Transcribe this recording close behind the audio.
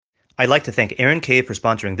I'd like to thank Aaron K. for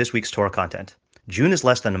sponsoring this week's Torah content. June is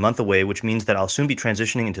less than a month away, which means that I'll soon be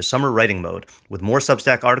transitioning into summer writing mode with more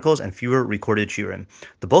Substack articles and fewer recorded shiurim.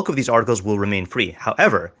 The bulk of these articles will remain free.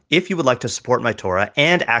 However, if you would like to support my Torah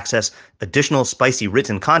and access additional spicy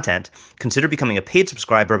written content, consider becoming a paid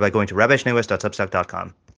subscriber by going to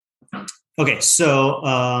rabbishnewest.substack.com. Okay,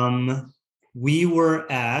 so we were in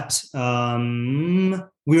the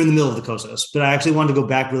middle of the Kosos, but I actually wanted to go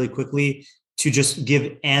back really quickly to just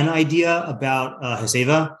give an idea about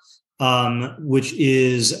Haseva, which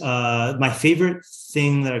is my favorite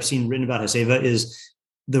thing that I've seen written about Haseva is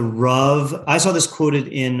the Rav. I saw this quoted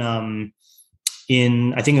in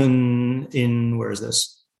where is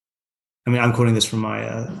this? I mean, I'm quoting this from my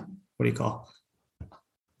what do you call?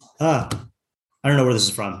 I don't know where this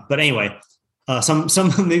is from, but anyway. Some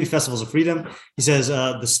maybe festivals of freedom. He says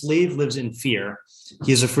the slave lives in fear.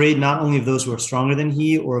 He is afraid not only of those who are stronger than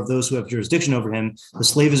he or of those who have jurisdiction over him. The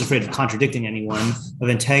slave is afraid of contradicting anyone, of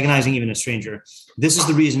antagonizing even a stranger. This is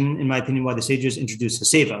the reason, in my opinion, why the sages introduced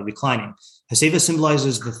Haseva, reclining. Haseva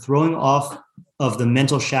symbolizes the throwing off of the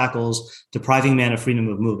mental shackles, depriving man of freedom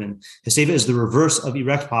of movement. Haseva is the reverse of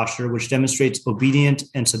erect posture, which demonstrates obedience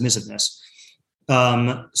and submissiveness.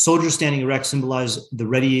 Soldiers standing erect symbolize the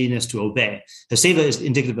readiness to obey. Haseva is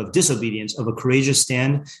indicative of disobedience, of a courageous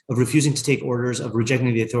stand, of refusing to take orders, of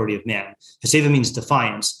rejecting the authority of man. Haseva means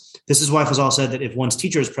defiance. This is why Chazal said that if one's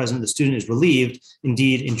teacher is present, the student is relieved,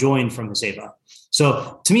 indeed enjoined from Haseva.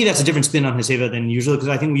 So to me, that's a different spin on Haseva than usually, because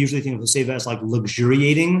I think we usually think of Haseva as like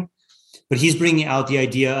luxuriating, but he's bringing out the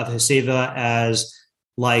idea of Haseva as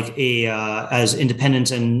like as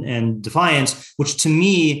independence and defiance, which to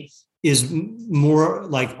me is more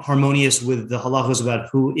like harmonious with the halachos about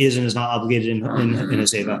who is and is not obligated in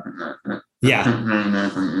Haseva. Yeah.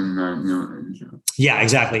 Yeah,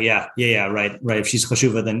 exactly. Yeah. Right. If she's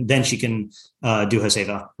chashuva, then she can do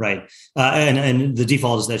Haseva. Right. And the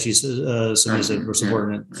default is that she's submissive or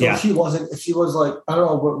subordinate. So if she was like, I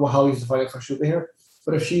don't know how you define chashuva here,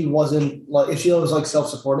 but if she was like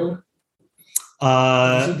self-supporting, she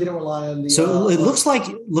didn't rely on the. So it looks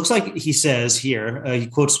like he says here. He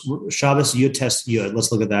quotes Shabbos Yud Tes Yud.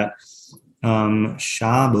 Let's look at that.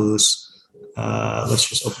 Shabbos. Let's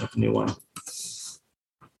just open up a new one.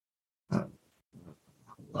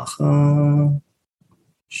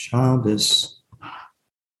 Shabbos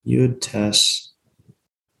Yud Tes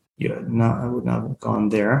Yud. No, I would not have gone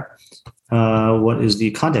there. What is the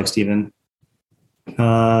context even?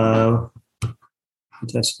 Yud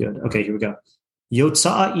Tes Yud. Okay, here we go.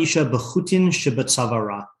 Yotza'a isha bechutin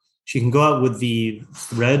shebetzavara. She can go out with the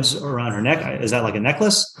threads around her neck. Is that like a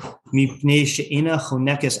necklace? Mipnei she'ena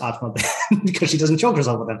chonekes atma because she doesn't choke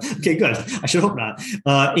herself with them. Okay, good. I should hope not.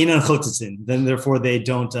 Ena chotetzin. Then therefore they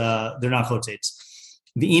don't. They're not chotetz.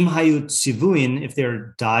 V'im hayu tzivuin if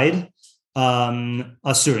they're dyed.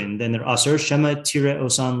 Asurin. Then they're asur. Shema tire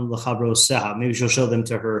osan lechabro seha. Maybe she'll show them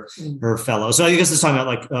to her fellow. So I guess it's talking about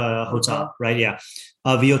like hotza, right? Yeah.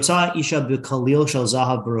 V'yotza isha b'kalil shel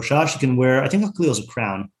zahav b'rosha. She can wear, I think a kalil is a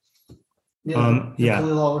crown.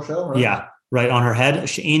 Kalil al-Rosha, right? Yeah, right on her head.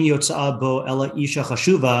 She'ein yotza bo ela isha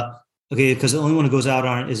chashuva. Okay, because the only one who goes out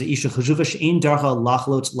on is a isha chashuva. She'ein darcha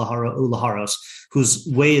lachlot laharos, whose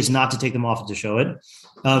way is not to take them off and to show it.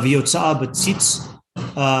 V'yotza b'tzitz.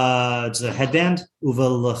 It's a headband. Uva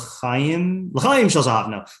l'chaim shel zahav.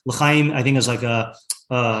 No, l'chaim I think is like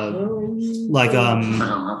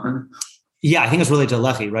yeah, I think it's related to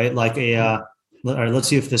lechi, right? Like all right, let's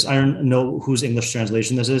see if this, I don't know whose English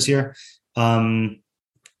translation this is here. Diadem,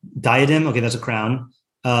 okay, that's a crown.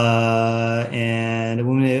 And a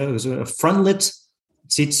woman, it was a frontlet,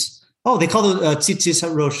 tzitz. Oh, they call the tzitzis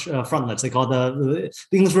rosh frontlets. They call the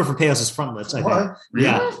English word for payos is frontlets, I think. Really?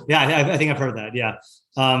 Yeah, I think I've heard that, yeah.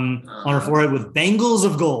 On her forehead with bangles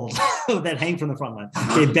of gold that hang from the frontlet.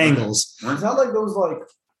 Okay, bangles. It's not like those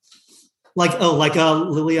like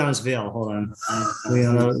Liliana's veil. Hold on.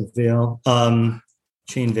 Liliana's veil.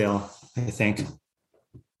 Chain veil, I think.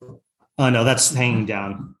 Oh no, that's hanging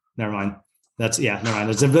down. Never mind. Never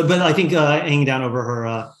mind. But I think hanging down over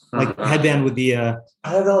her like headband would be I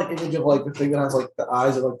have that like image of like the thing that has like the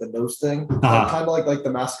eyes or like the nose thing. Kind of like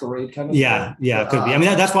the masquerade kind of thing. Yeah, could be. I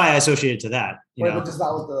mean that's why I associate it to that. You know? But just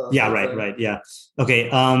not with the right. Yeah. Okay.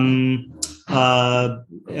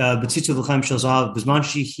 B'tzitzu l'chaim shel zahav b'zman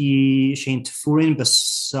shein tefurin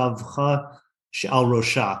b'savcha she'al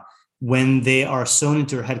rosha, when they are sewn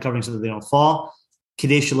into her head covering so that they don't fall.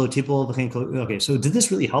 Kidei shelo tipol. Okay, so did this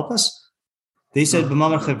really help us? They said,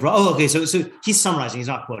 okay, so he's summarizing, he's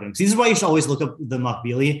not quoting. So this is why you should always look up the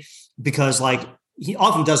Makbili, because like he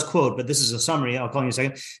often does quote, but this is a summary. I'll call you in a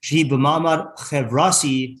second. Shehi b'ma'amad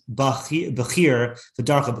chevrasi b'chir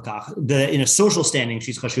v'darcha b'kach. In a social standing,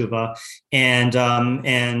 she's chashuva, and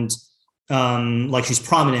like she's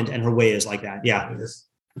prominent, and her way is like that. Yeah. This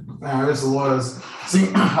was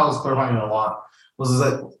I was clarifying it a lot. Was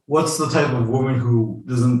that what's the type of woman who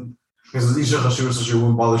doesn't, because Isha chashuva, so she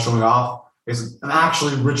wouldn't bother showing off. It's an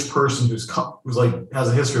actually rich person who's like has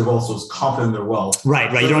a history of wealth, so is confident in their wealth.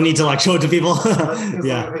 Right. You don't need to like show it to people.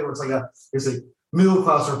 Yeah. It's like middle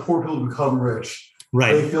class or poor people become rich.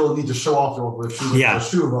 Right. They feel the need to show off their wealth. If she's like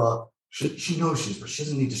Teshuva, she knows she's rich. She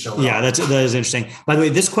doesn't need to show off. Yeah, that is interesting. By the way,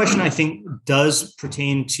 this question I think does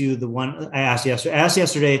pertain to the one I asked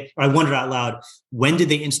yesterday. I wondered out loud, when did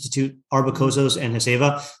they institute Arbakosos and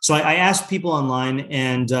Haseva? So I asked people online,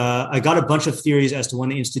 and I got a bunch of theories as to when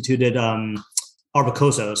they instituted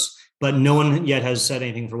Arbakosos, but no one yet has said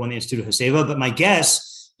anything for when they instituted Haseva. But my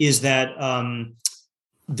guess is that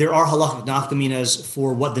there are halachic nafkaminas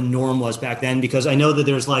for what the norm was back then, because I know that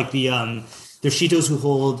there's like there's shitos who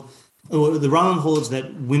hold. The Rambam holds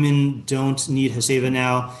that women don't need Haseva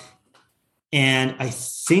now, and I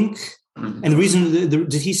think, and the reason,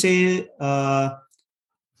 did he say? No,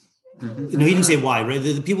 he didn't say why. Right,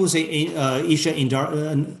 the people who say Isha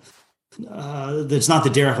Indar, that's not the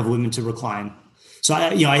derech of women to recline. So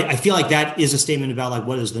I feel like that is a statement about like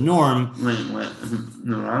what is the norm. Wait,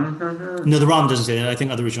 the Rambam says that? No, the Rambam doesn't say that. I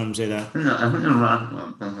think other Rishonim say that. No, I think the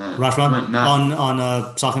Rashbam says that. Rashbam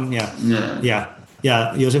on Sachem, yeah.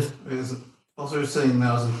 Yosef. Also, saying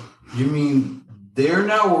now, you mean there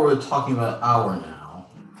now, or we're talking about our now?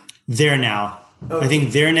 There now. Okay. I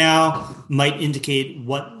think there now might indicate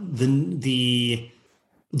what the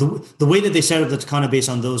way that they set up the Takana based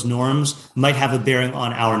on those norms might have a bearing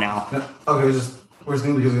on our now. Okay, we're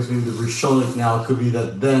thinking because maybe the Rishonik now could be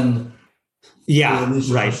that then. Yeah,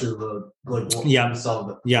 right.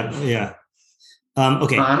 Yeah.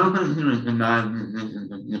 Okay. But I don't think he was denying.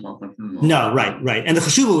 No, right. And the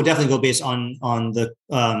cheshuva would definitely go based on the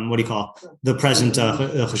the present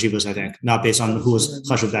cheshuvas, I think, not based on who was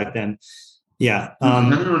cheshuv back then. Yeah. I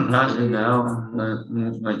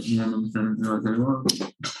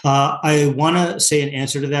want to say an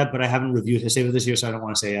answer to that, but I haven't reviewed Haseva this year, so I don't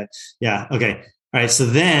want to say it. Yeah. Okay. All right. So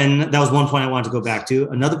then that was one point I wanted to go back to.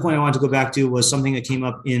 Another point I wanted to go back to was something that came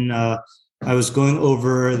up in. I was going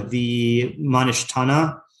over the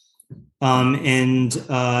Manishtana, and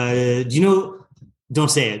do you know? Don't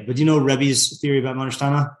say it, but do you know Rebbe's theory about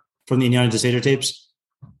Manishtana from the Inyana Deseder tapes?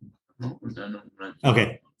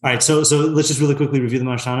 Okay, all right. So let's just really quickly review the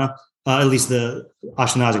Manishtana, at least the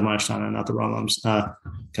Ashkenazic Manishtana, not the Rambam's.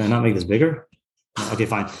 Can I not make this bigger? No, okay,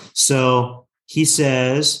 fine. So he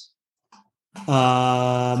says.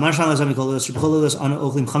 Marshal Zamikolos, Shibcholos on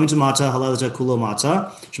Ochlim Chametz Matzah, Halal Kulo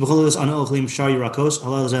Matzah, Shibcholos on Ochlim Shar Yirakos,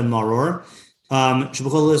 Halal Maror,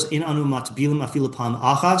 Shibcholos in Anu Matbilim Afilapam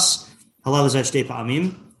Achas, Halal Shtei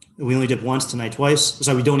Pa'amim. We only dip once, tonight twice.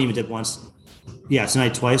 Sorry, we don't even dip once. Yeah,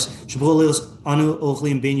 tonight twice. Shibcholos Anu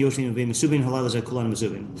Ochlim Ben Yoshim and Ben Mesubin, Halal Kulan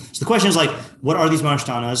Mesubin. So the question is like, what are these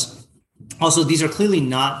Marshtanas? Also, these are clearly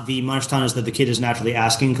not the Marshtanas that the kid is naturally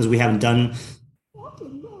asking, because we haven't done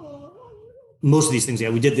most of these things.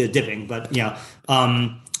 Yeah, we did the dipping, but no,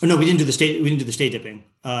 we didn't do the state. We didn't do the state dipping.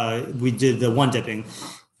 We did the one dipping,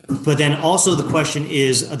 but then also the question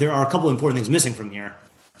is, there are a couple of important things missing from here,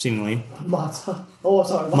 seemingly. Matzah. Oh,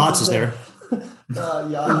 sorry. Matzah's there.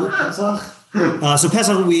 Pesach. So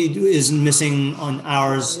Pesach is missing on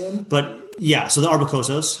ours, but yeah. So the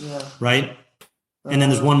Arbakosos, right? And then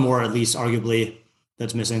there's one more, at least arguably,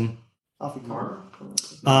 that's missing.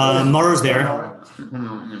 Maror's there.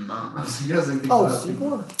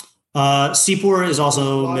 Sipor is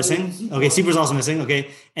also missing. Okay, Sipor is also missing.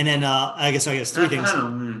 Okay, and then I guess three things.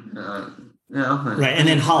 Right, and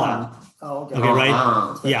then Hala. Oh, okay. Okay,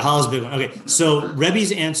 right. Yeah, Hala's a big one. Okay, so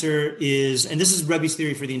Rebbe's answer is, and this is Rebbe's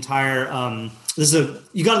theory for the entire.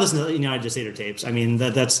 You got to listen to the United Seder tapes. I mean,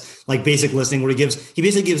 that's like basic listening, where he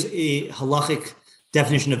basically gives a halachic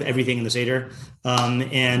definition of everything in the Seder.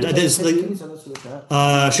 And this like,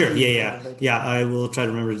 sure. Yeah. I will try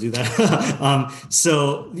to remember to do that.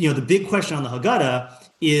 So, the big question on the Haggadah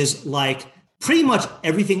is like pretty much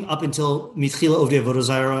everything up until Mitchila Ovdei Avodah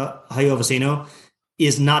Zarah Hayu Avoseno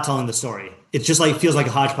is not telling the story. It just like feels like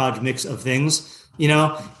a hodgepodge mix of things,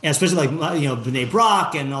 and especially like, B'nai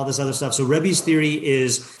Brak and all this other stuff. So Rebbe's theory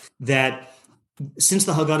is that since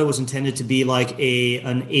the Haggadah was intended to be like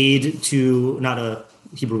an aid to, not a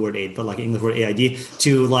Hebrew word aid, but like an English word AID,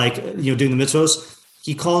 to like, doing the mitzvos,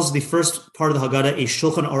 he calls the first part of the Haggadah a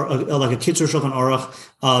shulchan aruch, like a kitzur shulchan aruch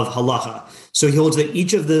of halacha. So he holds that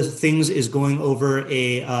each of the things is going over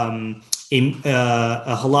a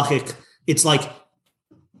a halachic. It's like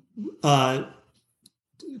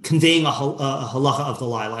conveying a halacha of the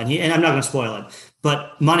Laila, and I'm not going to spoil it.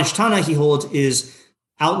 But Manishtana, he holds, is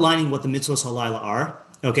outlining what the mitzvos halayla are.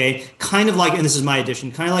 Okay, kind of like, and this is my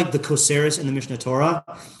addition, kind of like the Koseris in the Mishnah Torah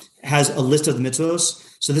has a list of the mitzvos.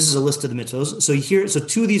 So this is a list of the mitzvos. So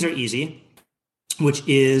two of these are easy, which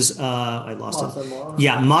is I lost it.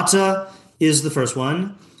 Yeah, matzah is the first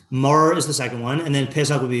one, mar is the second one, and then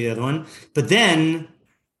Pesach would be the other one. But then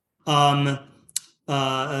the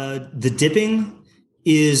dipping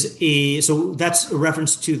is so that's a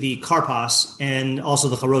reference to the karpas and also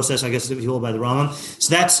the charoses, I guess, if you hold by the Rambam.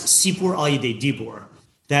 So that's sipur al yidei dibur.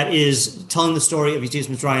 That is telling the story of Yetzias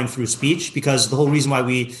Mitzrayim through speech, because the whole reason why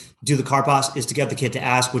we do the karpas is to get the kid to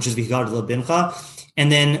ask, which is v'higad lebincha. And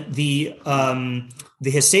then the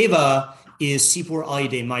heseva is sipur al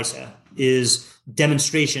yidei maisa, is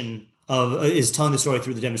demonstration is telling the story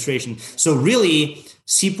through the demonstration. So really,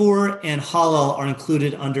 Sipur and Halal are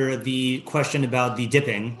included under the question about the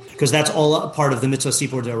dipping, because that's all a part of the mitzvah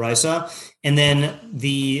Sipur D'Oraisa. And then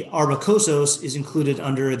the Arba Kosos is included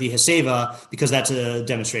under the Heseva, because that's a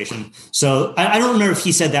demonstration. So I don't remember if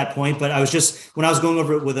he said that point, but I was just, when I was going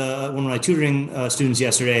over it with one of my tutoring students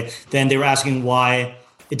yesterday, then they were asking why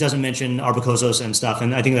it doesn't mention Arba Kosos and stuff.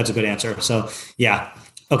 And I think that's a good answer. So yeah.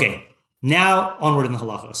 Okay. Now onward in the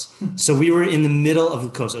halachos. So we were in the middle of the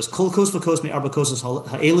kosos. Kol kos v'kos me arba kosos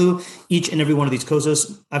ha'elu. Each and every one of these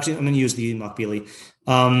kosos. Actually, I'm going to use the makbili.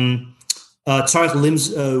 Tzarech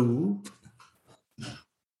limbs.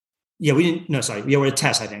 Yeah, we didn't. No, sorry. Yeah, we're at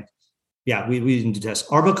test, I think. Yeah, we didn't do test.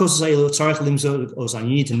 Arba kosos ha'elu. Tzarech limbs osan.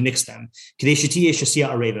 You need to mix them. K'dei shetiye shasia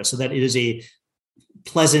areva, so that it is a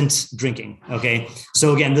pleasant drinking. Okay.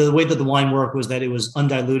 So again, the way that the wine worked was that it was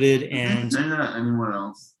undiluted and. Not anywhere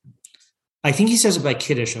else. I think he says it by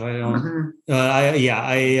Kiddush. I don't.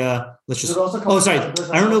 Let's just. Oh, sorry.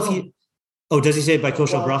 I don't know if he. Oh, does he say it by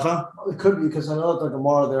Kosher Bracha? It could be, because I know that the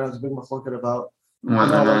Gemara there has a big machloket about. Well,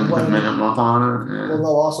 no,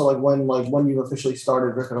 also when you officially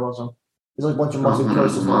started Birkat Hamazon. It's like bunch of Muslim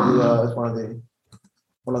curses. Is one of the.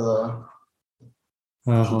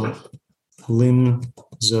 Lim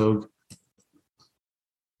Zog.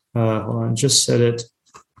 Hold on, just said it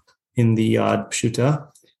in the Yad Pshuta.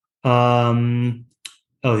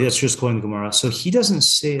 That's just quoting the Gemara. So he doesn't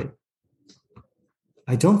say it.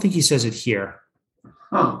 I don't think he says it here.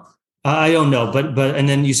 Oh. I don't know, but and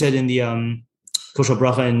then you said in the Kosher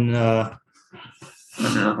Bracha in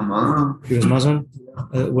Mazon.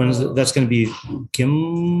 When is it? That's going to be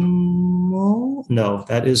Gimel? No,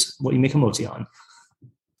 that is what you make a motzi on.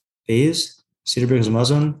 Beis, Seder Birkas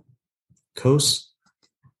Mazon, Kos.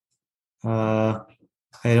 I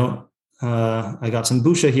don't. I got some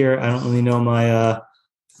busha here. I don't really know my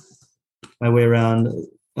my way around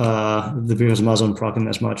the Birkas Mazon prokim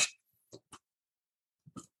as much.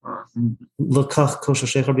 Lokach kosher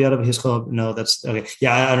shecher biyadav hischol. No, that's okay.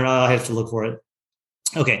 Yeah, I don't know. I have to look for it.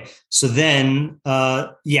 Okay, so then,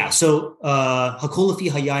 So hakol lefi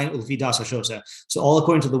hayayin ulefi das hashoseh. So all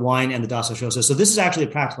according to the wine and the das hashoseh. So this is actually a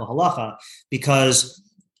practical halacha, because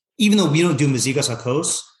even though we don't do mezigas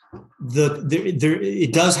hakos,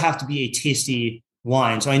 it does have to be a tasty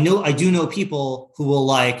wine. So I do know people who will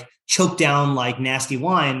like choke down like nasty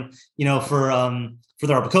wine, for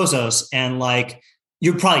the arbakosos, and like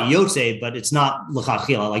you're probably yotze, but it's not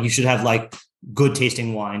l'chachila. Like you should have like good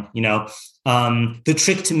tasting wine. The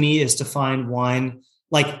trick to me is to find wine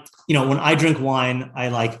like when I drink wine, I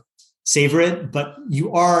like savor it, but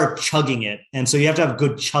you are chugging it, and so you have to have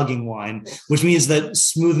good chugging wine, which means that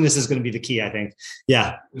smoothness is going to be the key, I think.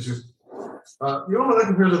 Yeah. You know how that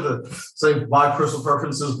compares to the, say, my personal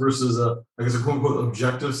preferences versus a quote unquote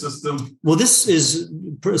objective system? Well, this is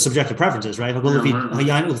subjective preferences, right?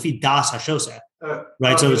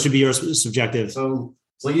 Right. So it should be your subjective. So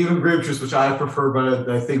it's like even grape juice, which I prefer, but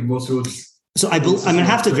I think most people. So I'm going to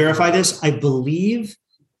have to verify this. I believe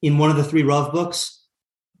in one of the 3 Rav books,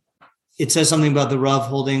 it says something about the Rav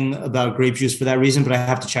holding about grape juice for that reason, but I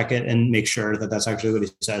have to check it and make sure that that's actually what he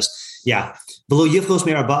says. Yeah. Below Yivchos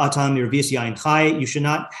Me'ar Ba'atam Revis Yain Chai, you should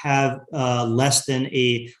not have less than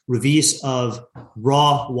a revis of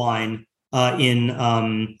raw wine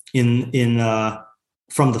from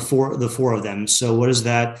the four of them. So what is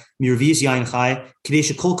that? Revis Yain Chai,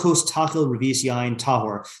 Kadesh Kol Kos Tachil Revis Yain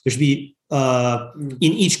Tahor. There should be in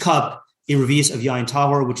each cup a revis of Yain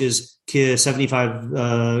Tahor, which is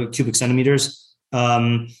 75 cubic centimeters, which I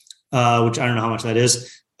don't know how much that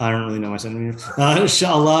is. I don't really know my centimeters.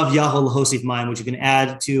 Sha'alav Yahol Hosif Mayim, which you can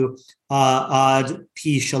add to ad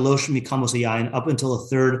pi shalosh mikamos yayin, up until a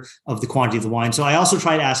third of the quantity of the wine. So I also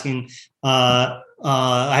tried asking.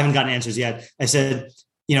 I haven't gotten answers yet. I said,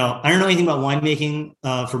 I don't know anything about winemaking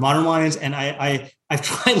for modern wines, and I've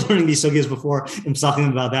tried learning these sugyas before and talking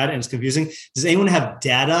about that, and it's confusing. Does anyone have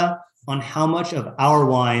data on how much of our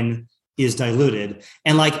wine is diluted?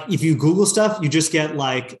 And like, if you Google stuff, you just get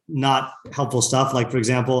like not helpful stuff. Like, for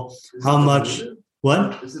example, how much? Diluted?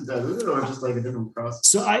 What? Is it diluted or just like a different process?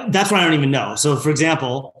 So that's what I don't even know. So, for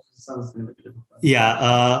example, It sounds like a different process.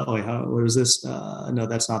 yeah. Where is this? No,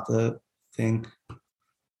 that's not the thing.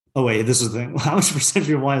 Oh, wait, this is the thing. How much percentage of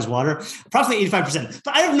your wine is water? Approximately 85%.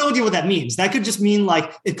 But I have no idea what that means. That could just mean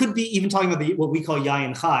like, it could be even talking about what we call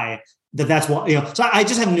yayin chai, that's what, so I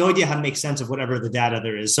just have no idea how to make sense of whatever the data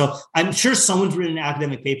there is. So I'm sure someone's written an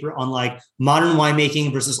academic paper on like modern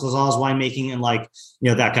winemaking versus Chazal's winemaking and like,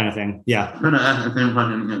 that kind of thing. Yeah. I'm going to ask the same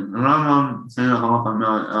question again. Rambam saying a halacha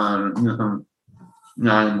about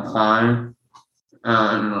yayin chai,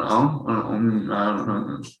 anyone else, or only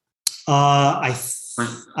I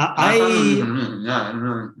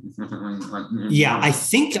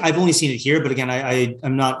think I've only seen it here, but again,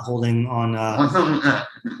 I'm not holding on. I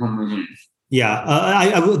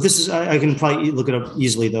can probably look it up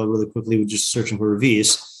easily though, really quickly, with just searching for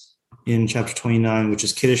Revis in chapter 29, which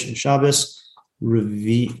is Kiddush and Shabbos.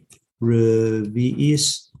 Revis.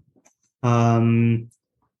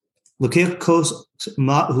 Lokech kos hu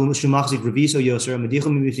shumachzik reviso yoser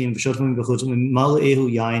medichum mimifim v'shotim b'chutz u'mal'ehu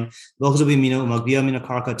yain v'ochzu b'mino u'magbia mina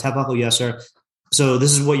karka tepach yoser. So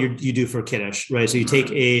this is what you do for kiddush, right? So you take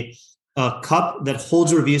a cup that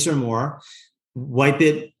holds a revis or more, wipe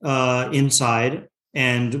it inside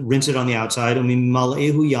and rinse it on the outside.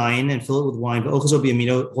 U'mal'ehu yain, and fill it with wine. V'ochzu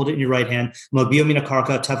b'mino, hold it in your right hand. U'magbia mina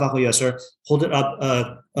karka tepach yoser, hold it up.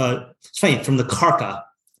 It's funny, from the karka,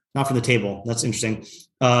 not from the table. That's interesting.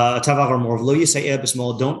 Tavach or more.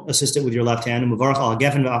 Don't assist it with your left hand.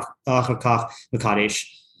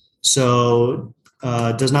 So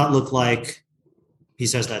does not look like he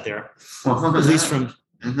says that there. At least from.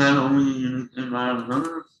 Is that only in my?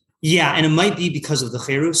 Yeah, and it might be because of the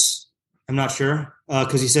cherus. I'm not sure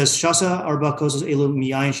because he says shasa arba kosas elu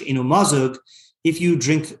miyayin she'enu mazug. If you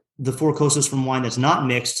drink the 4 kosas from wine that's not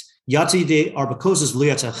mixed, yatsi de arba kosas v'lo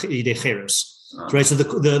yatsi de cherus. Right, so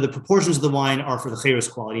the proportions of the wine are for the cherus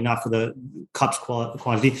quality, not for the cups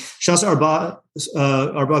quantity. Shas arba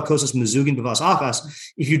kosas mezugin b'vas achas.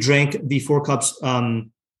 If you drank the 4 cups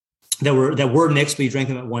that were mixed, but you drank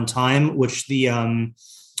them at one time, which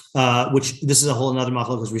which this is a whole another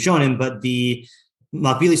machlokas rishonim, but the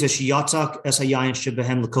Makbili says shiyatzak es hayayin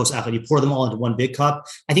shebehen lekos achad. You pour them all into one big cup.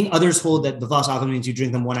 I think others hold that b'vas achad means you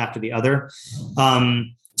drink them one after the other.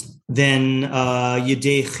 Then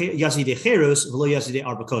yaside cherus v'lo yaside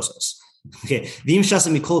arba kosas. Okay, v'im shasa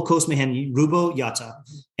mikol kos mehen rubo yata.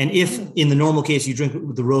 And if in the normal case you drink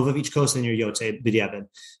the rov of each kos, then you're yotze b'diavad.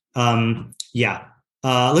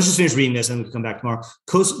 Let's just finish reading this and we can come back tomorrow.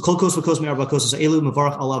 Kol kos v'kos me arba kosas elu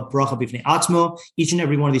mevarach alav bracha b'fnei atzmo. Each and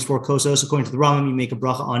every one of these 4 kosas, according to the Rambam, you make a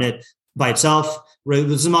bracha on it by itself.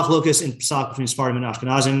 This is a machlokas in Pesach between Sfardim and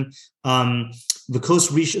Ashkenazim. The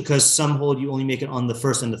kos rish, because some hold you only make it on the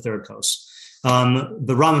first and the third kos. The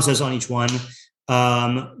Rambam says on each one,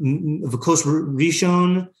 the kos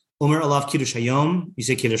rishon omer alav kiddush hayom, you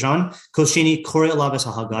say kiddush on. Kos sheni kore alav es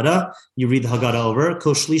haggadah, you read the haggadah over.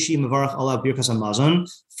 Kos shlishi mevarach alav birkas hamazon.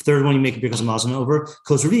 Third one you make a birkas hamazon over.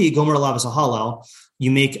 Kos revi gomer alav es halal.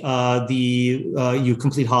 You make you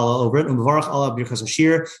complete halal over it. Mevarach alav birkas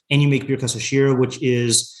hashir, and you make birkas hashir, which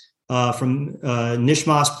is from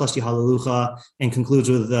Nishmas plus Halalucha, and concludes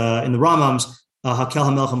with in the Ramams Hakel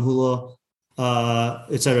Hamelcham Hulo,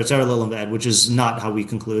 etc. which is not how we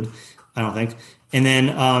conclude, I don't think. And then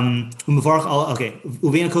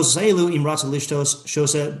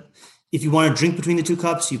if you want to drink between the 2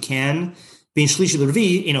 cups, you can. Being shlishi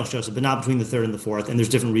l'revi, but not between the 3rd and the 4th, and there's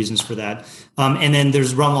different reasons for that. And then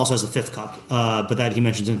there's Ram also has the 5th cup, but that he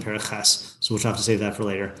mentions in Perek Ches, so we'll have to save that for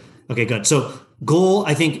later. Okay, good. So goal,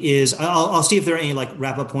 I think, is I'll see if there are any like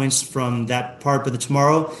wrap up points from that part, but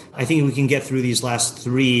tomorrow I think we can get through these last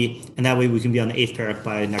 3, and that way we can be on the 8th parak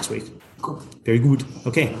by next week. Cool. Very good.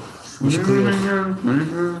 Okay.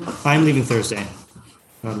 I'm leaving Thursday,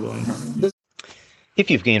 God willing. If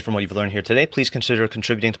you've gained from what you've learned here today, please consider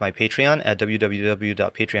contributing to my Patreon at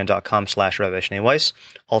www.patreon.com/Rabbi Schneeweiss.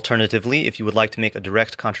 Alternatively, if you would like to make a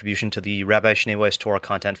direct contribution to the Rabbi Schneeweiss Torah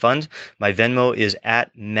Content Fund, my Venmo is at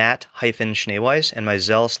Matt-Schneeweiss, and my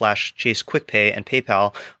Zelle/Chase QuickPay and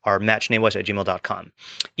PayPal are mattschneeweiss@gmail.com.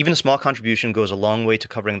 Even a small contribution goes a long way to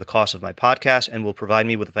covering the cost of my podcast and will provide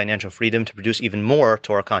me with the financial freedom to produce even more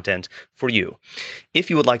Torah content for you. If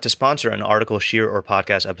you would like to sponsor an article, shiur, or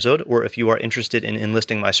podcast episode, or if you are interested in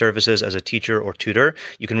enlisting my services as a teacher or tutor,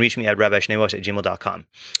 you can reach me at rabbischneeweiss@gmail.com.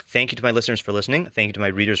 Thank you to my listeners for listening. Thank you to my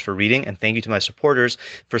readers for reading. And thank you to my supporters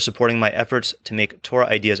for supporting my efforts to make Torah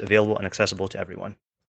ideas available and accessible to everyone.